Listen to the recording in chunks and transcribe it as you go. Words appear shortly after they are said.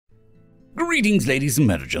Greetings, ladies and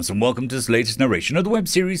gentlemen, and welcome to this latest narration of the web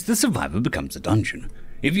series The Survivor Becomes a Dungeon.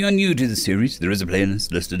 If you are new to the series, there is a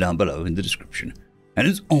playlist listed down below in the description. And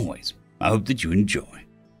as always, I hope that you enjoy.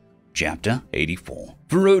 Chapter 84,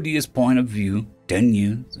 Varodia's Point of View 10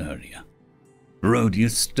 years earlier. Varodia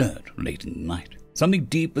stirred late in the night. Something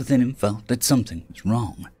deep within him felt that something was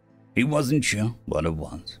wrong. He wasn't sure what it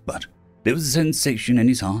was, but there was a sensation in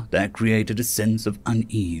his heart that created a sense of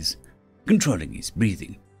unease. Controlling his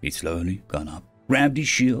breathing, he slowly got up, grabbed his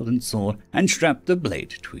shield and sword, and strapped the blade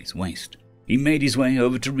to his waist. He made his way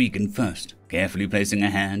over to Regan first, carefully placing a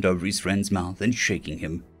hand over his friend's mouth and shaking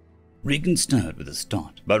him. Regan stirred with a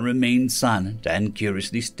start, but remained silent and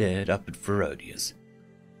curiously stared up at Varodius.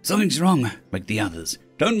 "Something's wrong. Wake the others.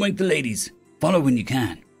 Don't wake the ladies. Follow when you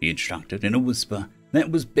can," he instructed in a whisper that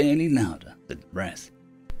was barely louder than the breath.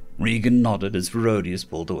 Regan nodded as Varodius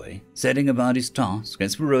pulled away, setting about his task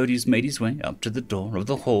as Varodius made his way up to the door of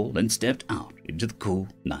the hall and stepped out into the cool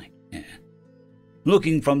night air.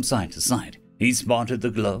 Looking from side to side, he spotted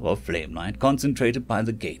the glow of flame light concentrated by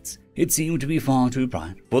the gates. It seemed to be far too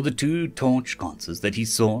bright for the two torch sconces that he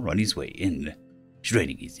saw on his way in.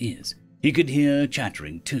 Straining his ears, he could hear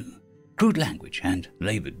chattering too, crude language and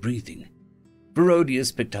labored breathing.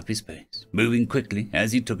 Varodius picked up his pace, moving quickly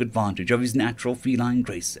as he took advantage of his natural feline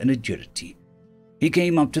grace and agility. He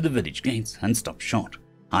came up to the village gates and stopped short,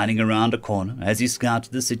 hiding around a corner as he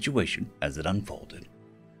scouted the situation as it unfolded.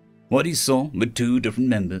 What he saw were two different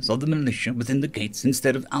members of the militia within the gates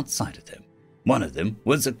instead of outside of them. One of them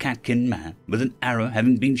was a catkin man with an arrow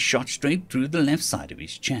having been shot straight through the left side of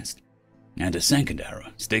his chest, and a second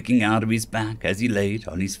arrow sticking out of his back as he laid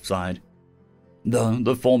on his side. Though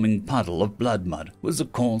the forming puddle of blood mud was a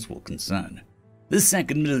cause for concern. The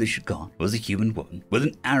second militia guard was a human woman with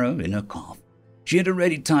an arrow in her calf. She had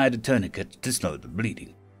already tied a tourniquet to slow the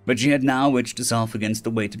bleeding, but she had now wedged herself against the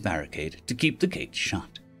weighted barricade to keep the gate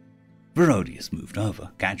shut. Varodius moved over,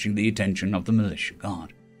 catching the attention of the militia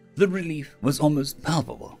guard. The relief was almost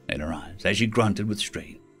palpable in her eyes as she grunted with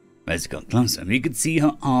strain. As he got closer, he could see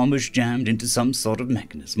her arm was jammed into some sort of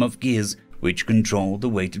mechanism of gears which controlled the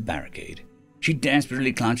weighted barricade. She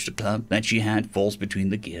desperately clutched a club that she had falls between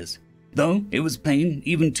the gears, though it was plain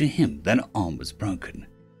even to him that her arm was broken.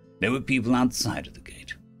 There were people outside of the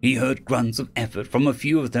gate. He heard grunts of effort from a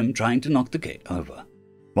few of them trying to knock the gate over,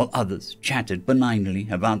 while others chatted benignly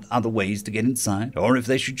about other ways to get inside or if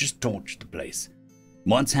they should just torch the place.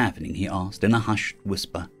 "What's happening?" he asked in a hushed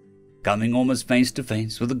whisper, coming almost face to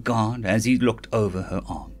face with the guard as he looked over her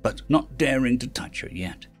arm, but not daring to touch her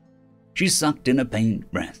yet. She sucked in a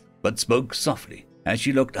pained breath, but spoke softly as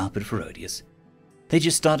she looked up at Varodius. "They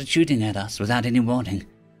just started shooting at us without any warning.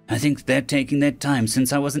 I think they're taking their time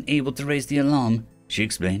since I wasn't able to raise the alarm," she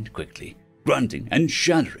explained quickly, grunting and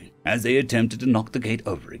shuddering as they attempted to knock the gate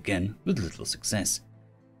over again with little success.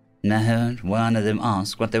 "I heard one of them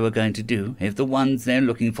ask what they were going to do if the ones they're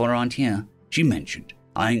looking for aren't here," she mentioned,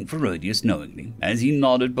 eyeing Varodius knowingly as he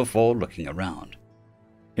nodded before looking around.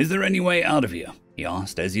 "Is there any way out of here?" he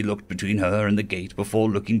asked as he looked between her and the gate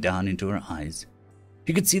before looking down into her eyes.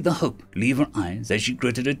 He could see the hope leave her eyes as she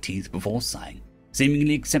gritted her teeth before sighing,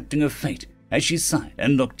 seemingly accepting her fate as she sighed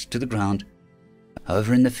and looked to the ground.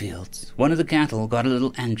 "Over in the fields, one of the cattle got a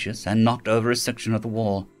little anxious and knocked over a section of the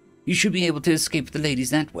wall. You should be able to escape the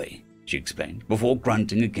ladies that way," she explained before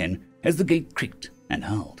grunting again as the gate creaked and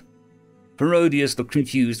held. Varodius looked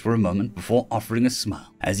confused for a moment before offering a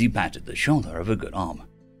smile as he patted the shoulder of her good arm.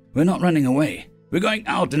 "We're not running away. We're going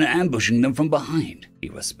out and ambushing them from behind," he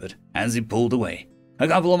whispered as he pulled away. "A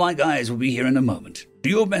couple of my guys will be here in a moment. Do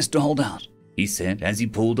your best to hold out," he said as he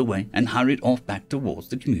pulled away and hurried off back towards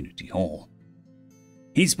the community hall.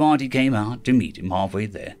 His party came out to meet him halfway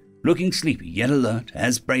there, looking sleepy yet alert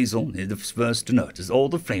as Brazel is the first to notice all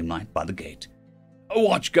the flame light by the gate.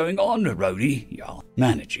 "What's going on, Rody?" he yelled,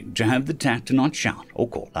 managing to have the tact to not shout or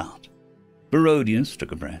call out. Varodius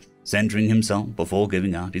took a breath, centering himself before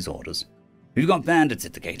giving out his orders. "We've got bandits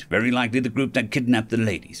at the gate, very likely the group that kidnapped the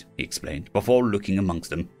ladies," he explained before looking amongst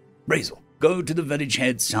them. "Brazel, go to the village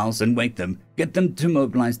head's house and wake them, get them to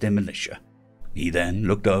mobilize their militia." He then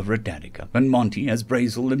looked over at Danica and Monty as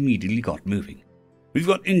Brazel immediately got moving. "We've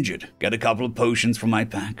got injured. Get a couple of potions from my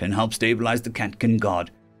pack and help stabilize the catkin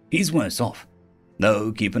guard. He's worse off.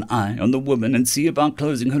 Though keep an eye on the woman and see about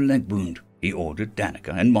closing her leg wound," he ordered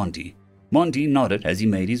Danica and Monty. Monty nodded as he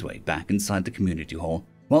made his way back inside the community hall,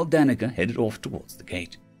 while Danica headed off towards the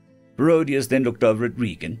gate. Varodius then looked over at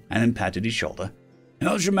Regan and then patted his shoulder.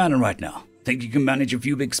 "How's your mana right now? Think you can manage a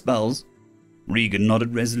few big spells?" Regan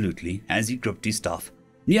nodded resolutely as he gripped his staff.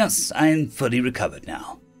 "Yes, I am fully recovered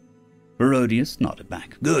now." Varodius nodded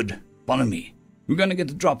back. "Good. Follow me. We're going to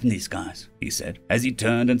get a drop on these guys, he said, as he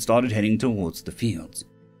turned and started heading towards the fields,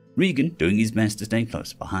 Regan doing his best to stay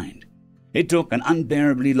close behind. It took an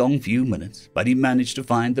unbearably long few minutes, but he managed to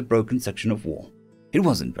find the broken section of wall. It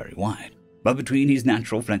wasn't very wide, but between his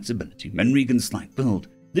natural flexibility and Regan's slight build,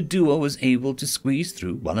 the duo was able to squeeze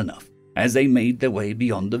through well enough as they made their way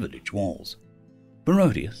beyond the village walls.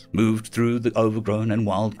 Barodius moved through the overgrown and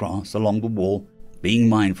wild grass along the wall, being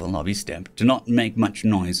mindful of his step to not make much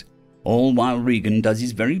noise, all while Regan does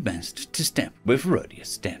his very best to step where Barodius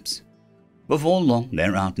steps. Before long,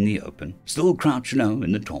 they're out in the open, still crouched low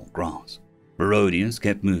in the tall grass. Barodius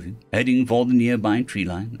kept moving, heading for the nearby tree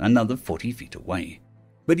line another 40 feet away.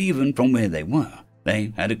 But even from where they were,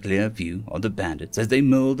 they had a clear view of the bandits as they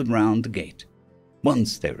milled around the gate.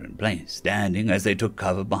 Once they were in place, standing as they took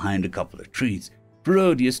cover behind a couple of trees,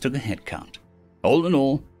 Barodius took a head count. All in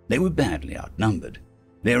all, they were badly outnumbered.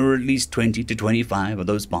 There were at least 20 to 25 of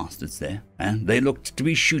those bastards there, and they looked to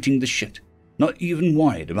be shooting the shit, not even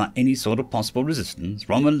worried about any sort of possible resistance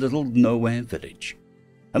from a little nowhere village.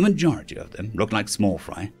 A majority of them looked like small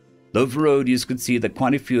fry, though Barodius could see that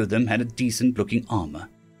quite a few of them had a decent-looking armor,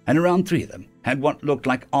 and around 3 of them had what looked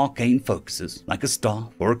like arcane focuses, like a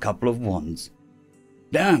staff or a couple of wands.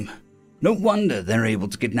 Damn, no wonder they're able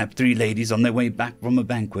to kidnap 3 ladies on their way back from a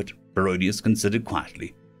banquet, Barodius considered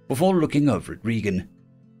quietly, before looking over at Regan.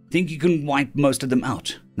 Think you can wipe most of them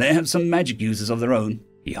out? They have some magic uses of their own,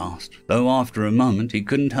 he asked, though after a moment he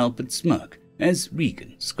couldn't help but smirk as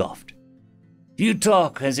Regan scoffed. You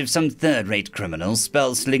talk as if some third-rate criminals,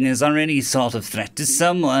 spell-slingers, are any sort of threat to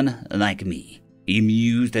someone like me, he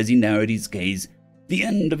mused as he narrowed his gaze, the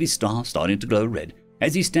end of his staff starting to glow red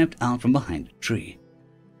as he stepped out from behind a tree.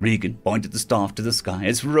 Regan pointed the staff to the sky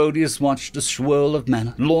as Barodius watched a swirl of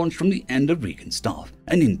mana launch from the end of Regan's staff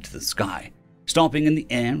and into the sky, stopping in the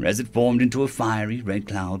air as it formed into a fiery red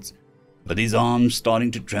clouds. With his arms starting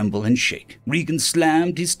to tremble and shake, Regan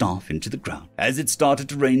slammed his staff into the ground as it started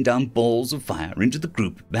to rain down balls of fire into the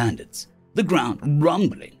group of bandits, the ground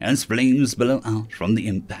rumbling as flames billow out from the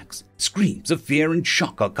impacts. Screams of fear and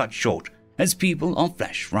shock are cut short as people are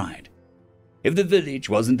flash-fried. If the village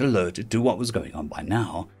wasn't alerted to what was going on by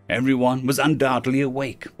now, everyone was undoubtedly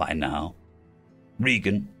awake by now.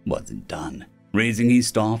 Regan wasn't done, raising his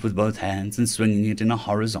staff with both hands and swinging it in a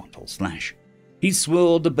horizontal slash. He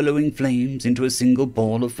swirled the billowing flames into a single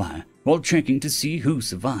ball of fire while checking to see who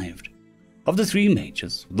survived. Of the 3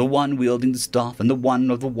 mages, the one wielding the staff and the one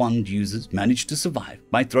of the wand users managed to survive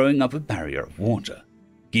by throwing up a barrier of water,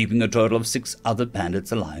 keeping a total of 6 other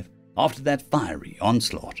bandits alive after that fiery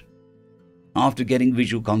onslaught. After getting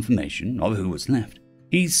visual confirmation of who was left,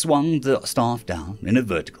 he swung the staff down in a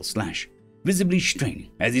vertical slash, visibly straining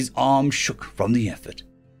as his arms shook from the effort.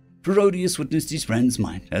 Barodius witnessed his friend's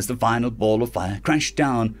might as the final ball of fire crashed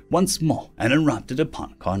down once more and erupted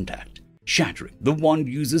upon contact, shattering the wand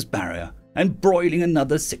user's barrier and broiling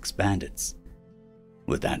another 6 bandits.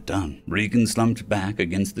 With that done, Regan slumped back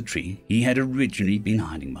against the tree he had originally been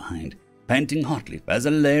hiding behind, panting hotly as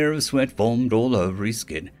a layer of sweat formed all over his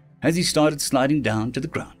skin as he started sliding down to the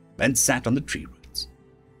ground and sat on the tree roots.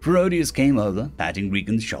 Barodius came over, patting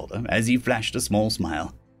Regan's shoulder as he flashed a small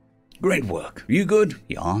smile. Great work. You good?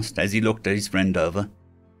 He asked as he looked at his friend over.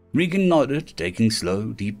 Regan nodded, taking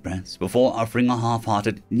slow, deep breaths before offering a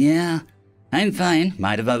half-hearted, Yeah, I'm fine.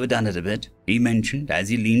 Might have overdone it a bit, he mentioned as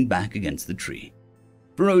he leaned back against the tree.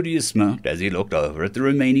 Barodius smirked as he looked over at the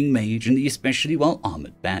remaining mage and the especially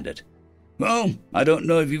well-armored bandit. Well, I don't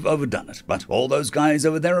know if you've overdone it, but all those guys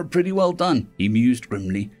over there are pretty well done, he mused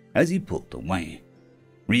grimly as he pulled away.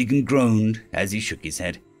 Regan groaned as he shook his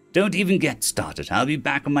head. Don't even get started. I'll be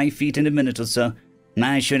back on my feet in a minute or so.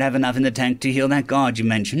 I should have enough in the tank to heal that guard you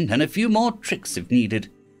mentioned, and a few more tricks if needed,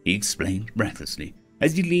 he explained breathlessly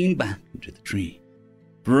as he leaned back into the tree.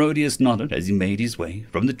 Barodius nodded as he made his way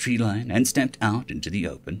from the tree line and stepped out into the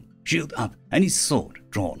open, shield up and his sword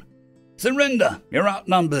drawn. Surrender! You're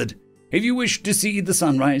outnumbered! If you wish to see the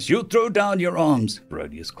sunrise, you'll throw down your arms,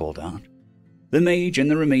 Barodius called out. The mage and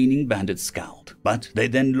the remaining bandits scowled, but they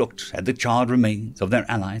then looked at the charred remains of their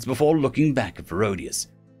allies before looking back at Barodius.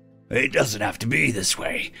 It doesn't have to be this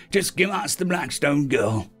way. Just give us the Blackstone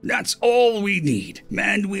girl. That's all we need,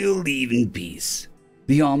 and we'll leave in peace,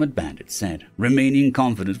 the armored bandit said, remaining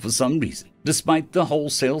confident for some reason, despite the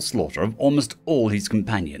wholesale slaughter of almost all his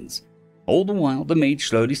companions. All the while, the mage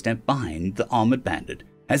slowly stepped behind the armored bandit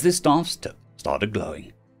as their staff's tip started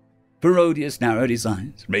glowing. Barodius narrowed his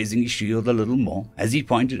eyes, raising his shield a little more as he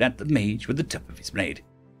pointed at the mage with the tip of his blade.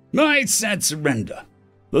 I said surrender,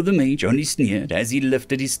 though the mage only sneered as he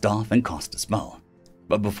lifted his staff and cast a spell.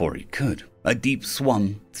 But before he could, a deep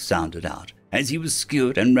swum sounded out as he was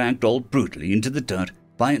skewered and ragdolled brutally into the dirt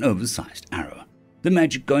by an oversized arrow, the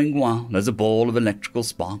magic going wild as a ball of electrical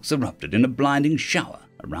sparks erupted in a blinding shower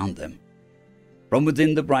around them. From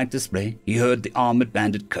within the bright display, he heard the armored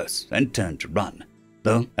bandit curse and turned to run,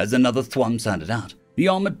 though as another thwum sounded out, the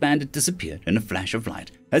armored bandit disappeared in a flash of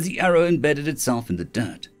light as the arrow embedded itself in the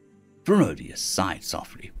dirt. Ferodius sighed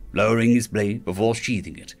softly, lowering his blade before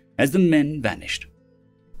sheathing it as the men vanished.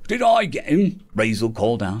 "Did I get him?" Brazel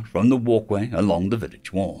called out from the walkway along the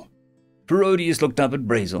village wall. Ferodius looked up at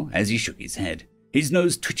Brazel as he shook his head, his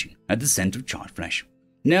nose twitching at the scent of charred flesh.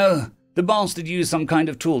 "No, the bastard used some kind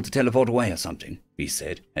of tool to teleport away or something," he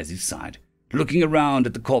said as he sighed, looking around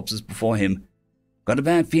at the corpses before him. "Got a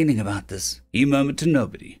bad feeling about this," he murmured to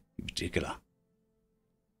nobody in particular.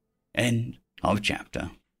 End of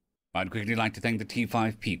chapter. I'd quickly like to thank the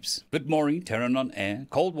T5 peeps: Bitmori, Terran on Air,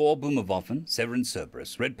 Cold War Boomerwaffen, Sevaren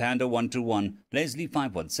Serberous, Red Panda 121, Leslie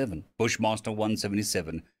 517, Bushmaster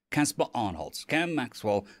 177, Casper Arnholtz, Cam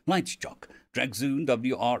Maxwell, Lightsjock, Dragzoon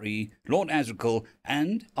W.R.E, Lord Azrekahl,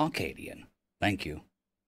 and Arcadian. Thank you.